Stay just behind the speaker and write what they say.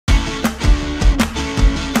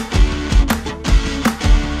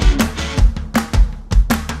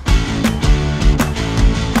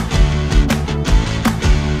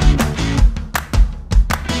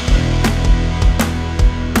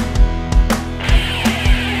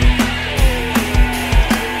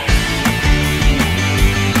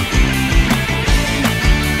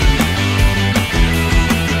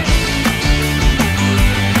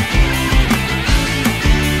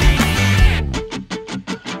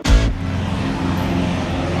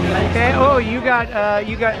Okay. Oh, you got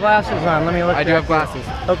glasses on. Let me look. I do have glasses.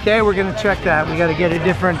 Okay, we're gonna check that. We got to get a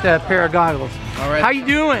different pair of goggles. All right. How you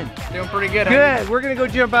doing? Doing pretty good. Good. We're gonna go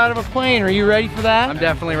jump out of a plane. Are you ready for that? I'm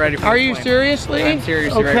definitely ready for Are this you plane. seriously? I'm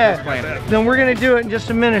seriously ready for this plane. Then we're gonna do it in just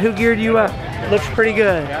a minute. Who geared you up? Looks pretty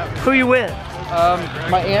good. Yeah. Who you with?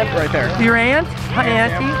 My aunt right there. Your aunt? Hi,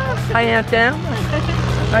 Auntie. Hi, Aunt Em.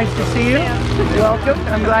 Nice to see you. Welcome.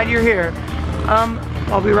 I'm glad you're here.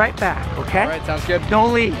 I'll be right back, okay? All right, sounds good.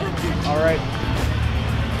 Don't leave. All right.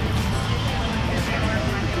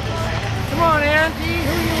 Come on, Auntie.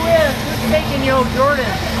 Who you with? Who's taking you,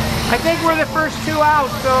 Jordan? I think we're the first two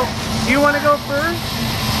out, so do you want to go first?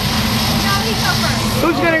 No, you go first.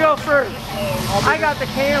 Who's going to go first? I got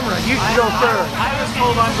the camera. You should go first. I was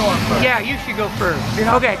told I'm going first. Yeah, you should go first.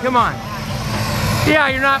 Okay, come on.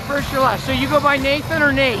 Yeah, you're not first, you're last. So you go by Nathan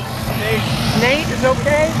or Nate? Nate. Nate is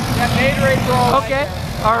okay? Yeah, Nate right for all. Okay.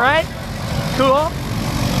 All right. Cool.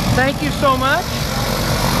 Thank you so much.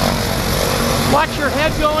 Watch your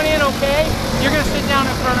head going in, okay? You're going to sit down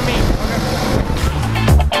in front of me.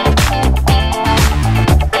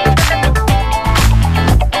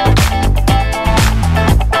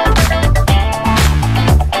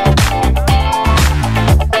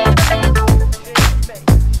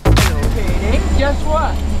 Guess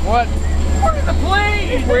what? What? We're in the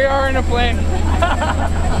plane! We are in a plane.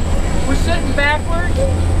 We're sitting backwards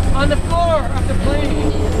on the floor of the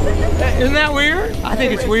plane. Isn't that weird? I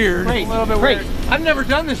think it's weird. A little bit weird. I've never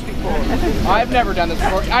done this before. I've never done this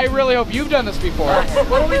before. I really hope you've done this before.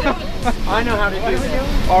 What are we doing? I know how to do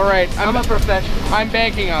this. All right. I'm a professional. I'm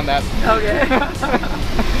banking on that. Okay.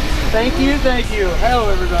 Thank you, thank you. Hello,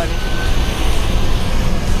 everybody.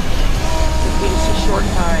 It's a short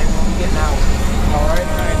time. We'll get out. All right.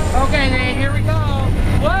 All right. Okay, Nate, here we go.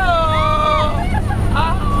 Whoa!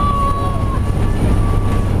 Oh.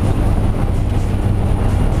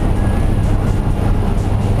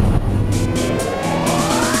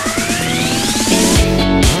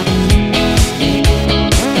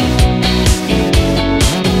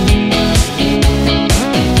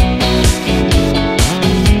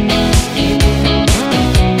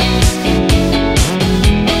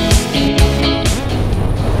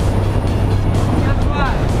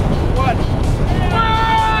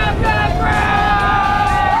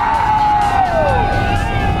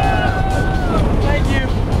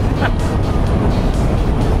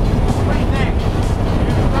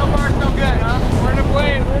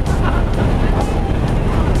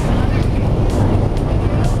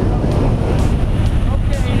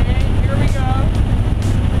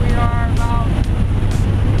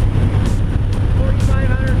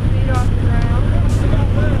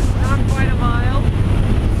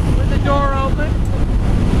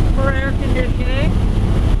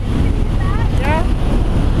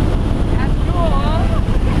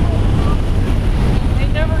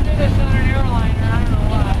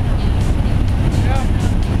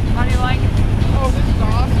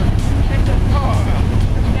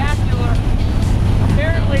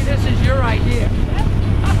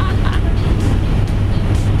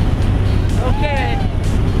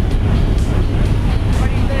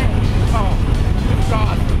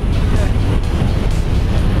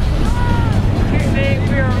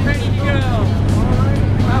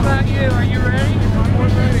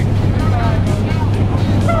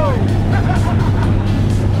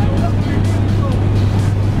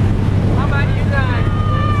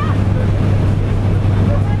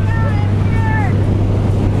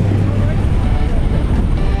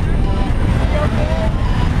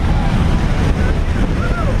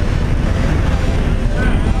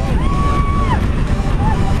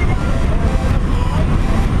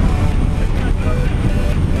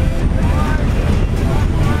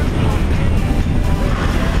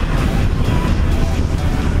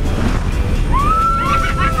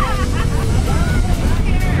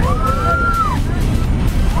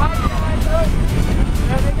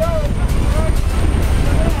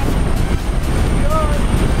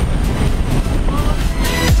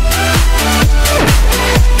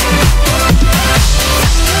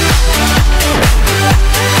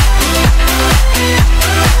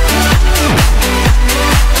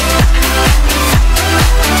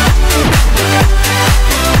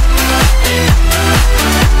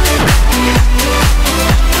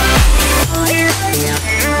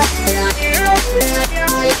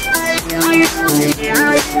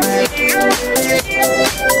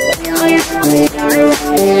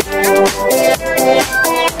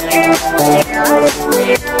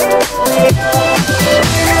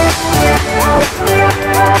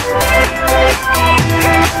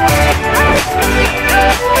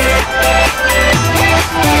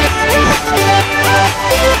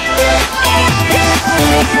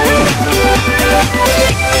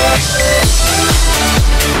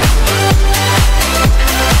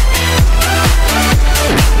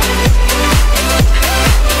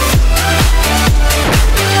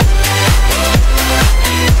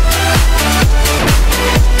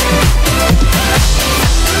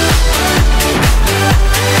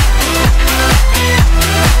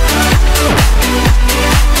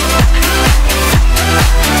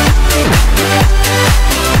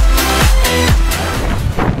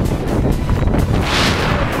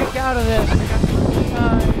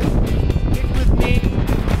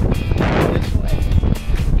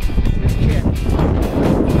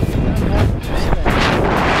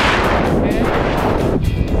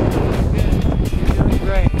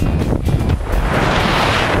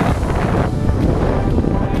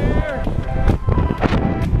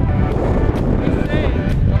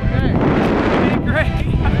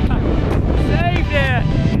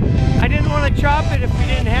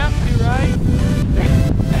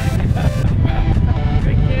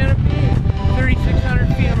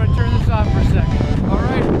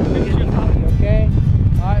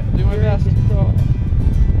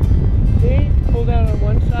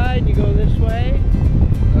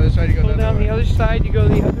 side, you go Pull down the other side, you go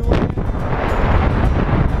the other way.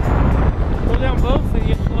 Pull down both and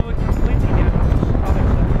you slow it completely down. This other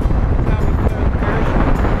side. That's how we throw the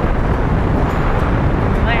parachute.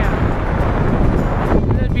 Land.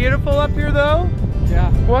 Isn't it beautiful up here though?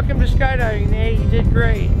 Yeah. Welcome to skydiving, Nate. You did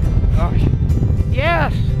great. Gosh.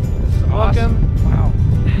 Yes. This is Welcome. awesome. Wow.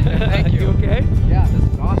 Thank you. You okay? Yeah, this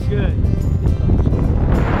is awesome. Good.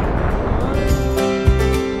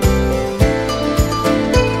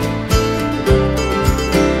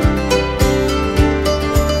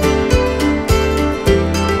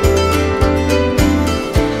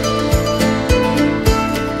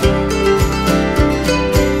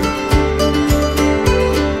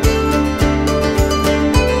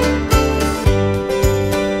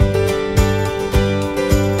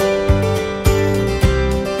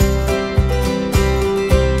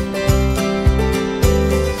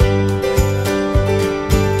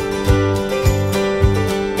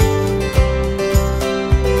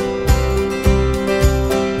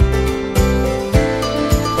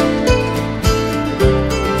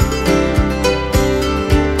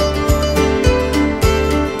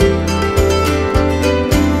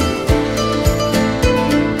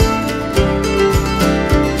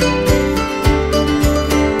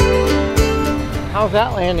 How's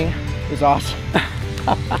that landing? It was awesome.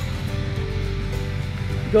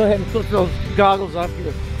 Go ahead and flip those goggles off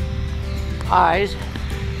your eyes.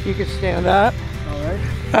 You can stand up. All right.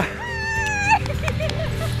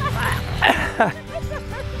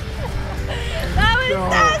 That was so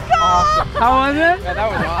cool. Awesome. How was it? Yeah, that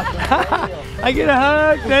was awesome. I get a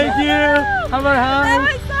hug. Thank you. How about a hug? That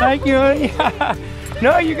was so Thank you. Yeah.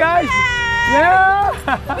 No, you guys. Yeah.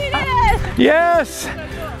 We did it. Yes.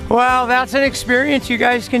 Well, that's an experience you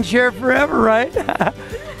guys can share forever, right?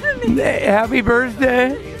 Happy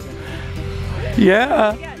birthday.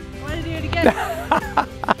 Yeah. Want to do it again?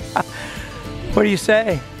 What do you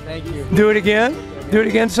say? Thank you. Do it again? Do it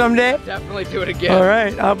again someday? Definitely do it again. All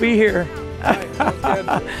right, I'll be here. All right, sounds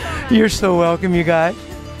good. You're so welcome, you guys.